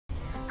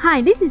Hi,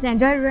 this is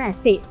Enjoy Real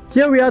Estate.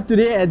 Here we are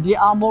today at the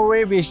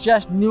Amore with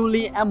just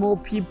newly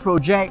MOP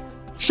project,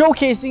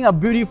 showcasing a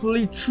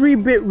beautifully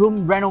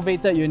 3-bedroom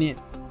renovated unit.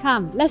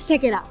 Come, let's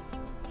check it out.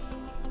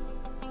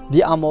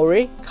 The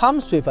Amore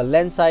comes with a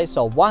land size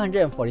of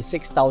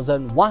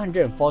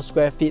 146,104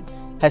 square feet,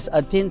 has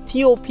attained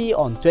TOP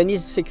on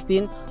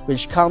 2016,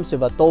 which comes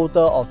with a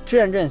total of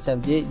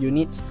 378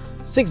 units,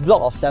 6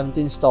 blocks of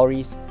 17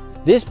 stories.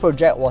 This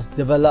project was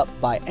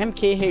developed by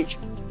MKH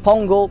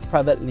Punggol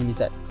Private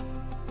Limited.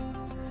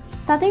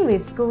 Starting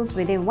with schools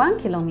within 1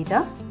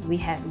 kilometer, we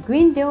have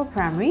Greendale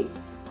Primary,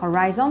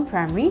 Horizon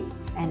Primary,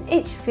 and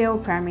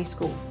Edgefield Primary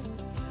School.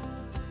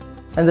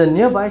 And the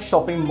nearby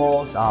shopping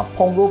malls are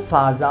Punggol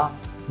Plaza,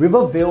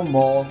 Rivervale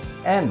Mall,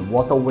 and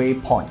Waterway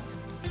Point.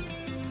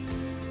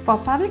 For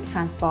public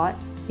transport,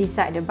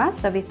 beside the bus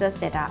services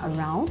that are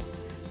around,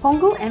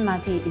 Punggol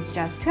MRT is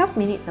just 12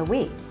 minutes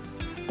away.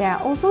 There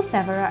are also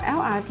several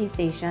LRT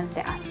stations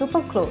that are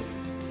super close: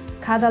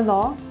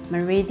 KADALOOR,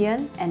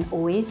 MERIDIAN, and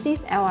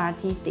OASIS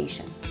LRT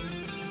stations.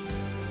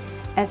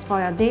 As for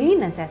your daily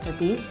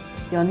necessities,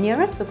 your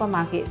nearest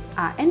supermarkets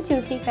are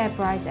NTUC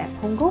FairPrice at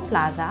Punggol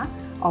Plaza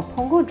or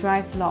Punggol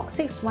Drive Block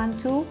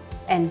 612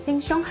 and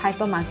Sheng Siong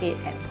Hypermarket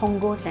at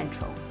Punggol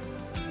Central.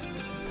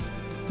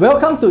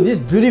 Welcome to this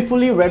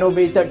beautifully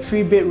renovated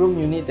 3-bedroom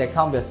unit that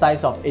comes with a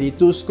size of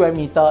 82 square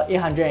meter,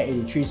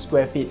 883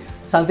 square feet.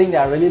 Something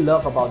that I really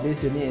love about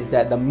this unit is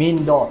that the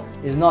main door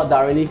is not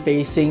directly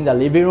facing the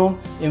living room,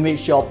 in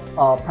which your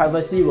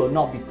privacy will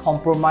not be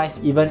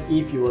compromised even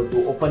if you were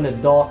to open the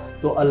door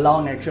to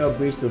allow natural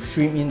breeze to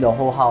stream in the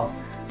whole house.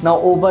 Now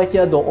over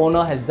here, the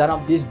owner has done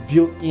up this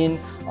built-in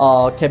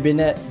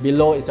cabinet.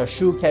 Below is a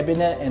shoe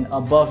cabinet and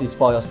above is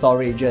for your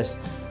storages.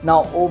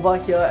 Now over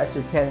here, as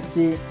you can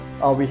see,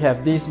 we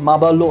have this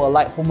marble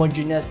look-alike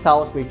homogeneous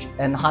tiles which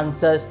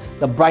enhances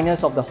the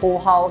brightness of the whole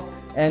house.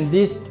 And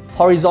this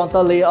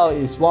horizontal layout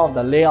is one of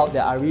the layouts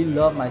that I really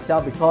love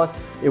myself because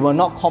it will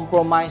not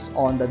compromise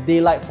on the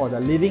daylight for the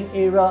living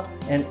area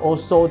and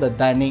also the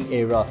dining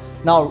area.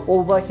 Now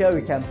over here,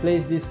 we can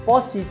place this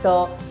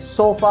 4-seater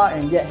sofa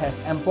and yet have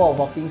ample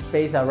walking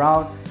space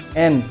around.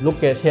 And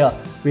look at here,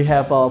 we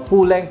have a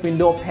full-length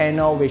window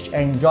panel which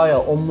enjoy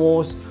an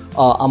almost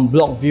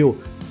unblocked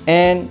view.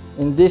 And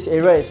in this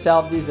area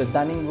itself, this is a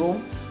dining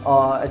room.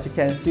 As you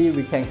can see,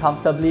 we can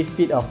comfortably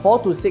fit a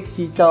 4 to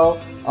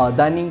 6-seater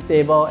dining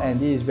table, and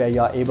this is where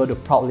you are able to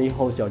proudly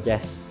host your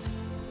guests.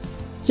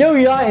 Here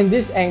we are in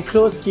this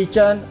enclosed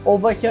kitchen.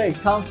 Over here, it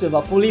comes with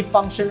a fully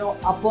functional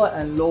upper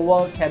and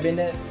lower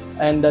cabinet,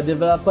 and the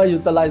developer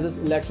utilizes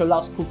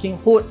Electrolux cooking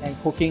hood and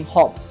cooking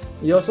hob.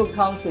 It also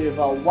comes with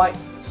a white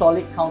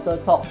solid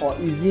countertop for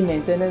easy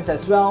maintenance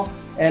as well.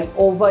 And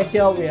over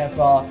here, we have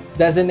a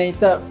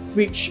designated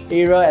fridge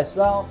area as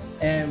well.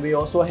 And we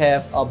also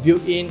have a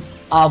built-in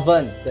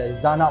oven that is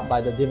done up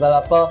by the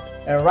developer.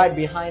 And right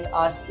behind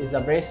us is a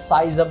very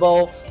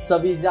sizable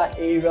service yard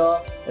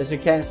area. As you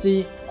can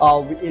see,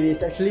 it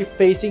is actually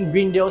facing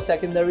Greendale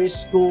Secondary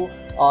School.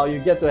 You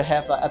get to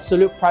have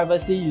absolute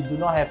privacy. You do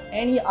not have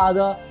any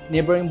other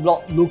neighboring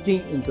block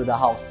looking into the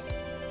house.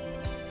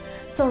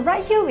 So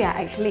right here, we are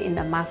actually in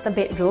the master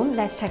bedroom.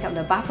 Let's check out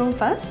the bathroom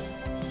first.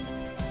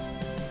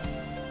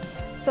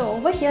 So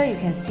over here, you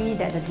can see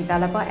that the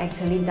developer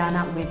actually done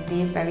up with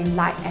this very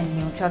light and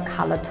neutral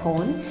color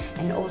tone,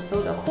 and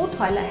also the whole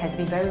toilet has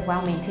been very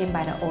well maintained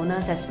by the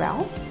owners as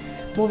well.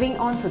 Moving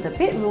on to the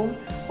bedroom,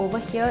 over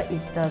here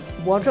is the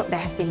wardrobe that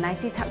has been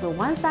nicely tucked to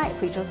one side,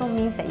 which also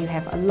means that you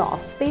have a lot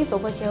of space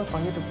over here for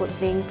you to put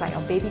things like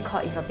your baby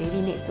cot if your baby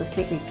needs to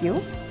sleep with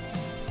you.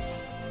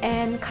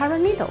 And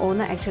currently the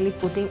owner actually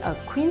putting a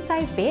queen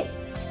size bed.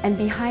 And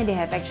behind, they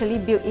have actually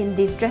built in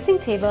this dressing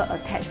table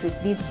attached with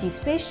this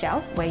display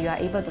shelf where you are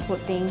able to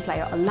put things like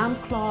your alarm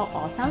clock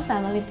or some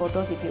family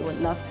photos if you would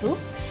love to.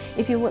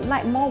 If you would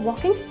like more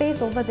walking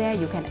space over there,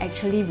 you can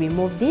actually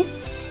remove this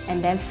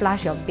and then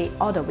flush your bed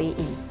all the way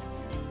in.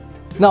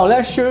 Now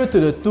let's show you to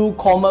the 2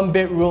 common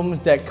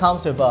bedrooms that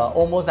comes with an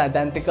almost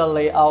identical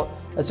layout.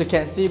 As you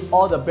can see,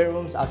 all the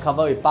bedrooms are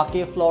covered with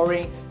parquet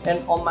flooring,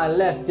 and on my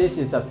left, this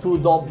is a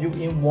 2-door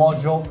built-in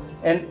wardrobe.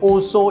 And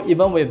also,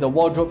 even with the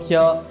wardrobe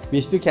here, we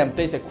still can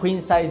place a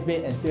queen size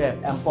bed and still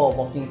have ample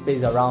walking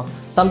space around.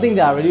 Something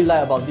that I really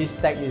like about this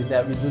stack is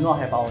that we do not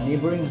have our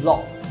neighboring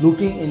block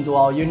looking into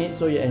our unit,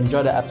 so you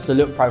enjoy the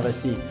absolute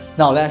privacy.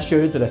 Now let's show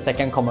you to the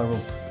second common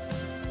room.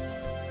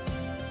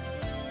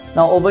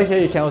 Now over here,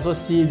 you can also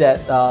see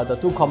that the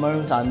 2 common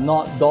rooms are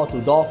not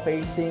door-to-door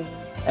facing,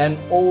 and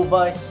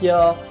over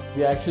here,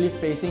 we are actually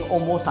facing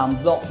almost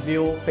unblocked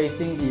view,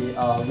 facing the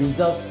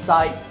reserve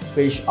side,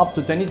 which up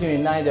to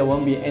 2029 there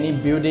won't be any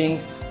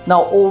buildings.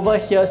 Now over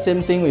here,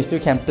 same thing, we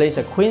still can place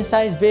a queen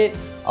size bed,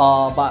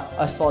 but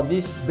as for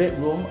this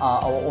bedroom,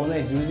 our owner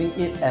is using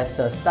it as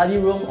a study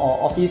room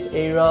or office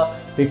area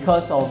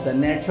because of the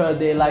natural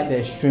daylight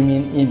that is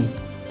streaming in.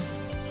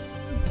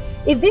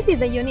 If this is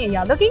the unit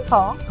you're looking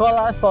for, call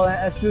us for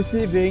an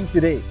exclusive viewing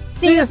today.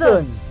 See you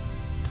soon!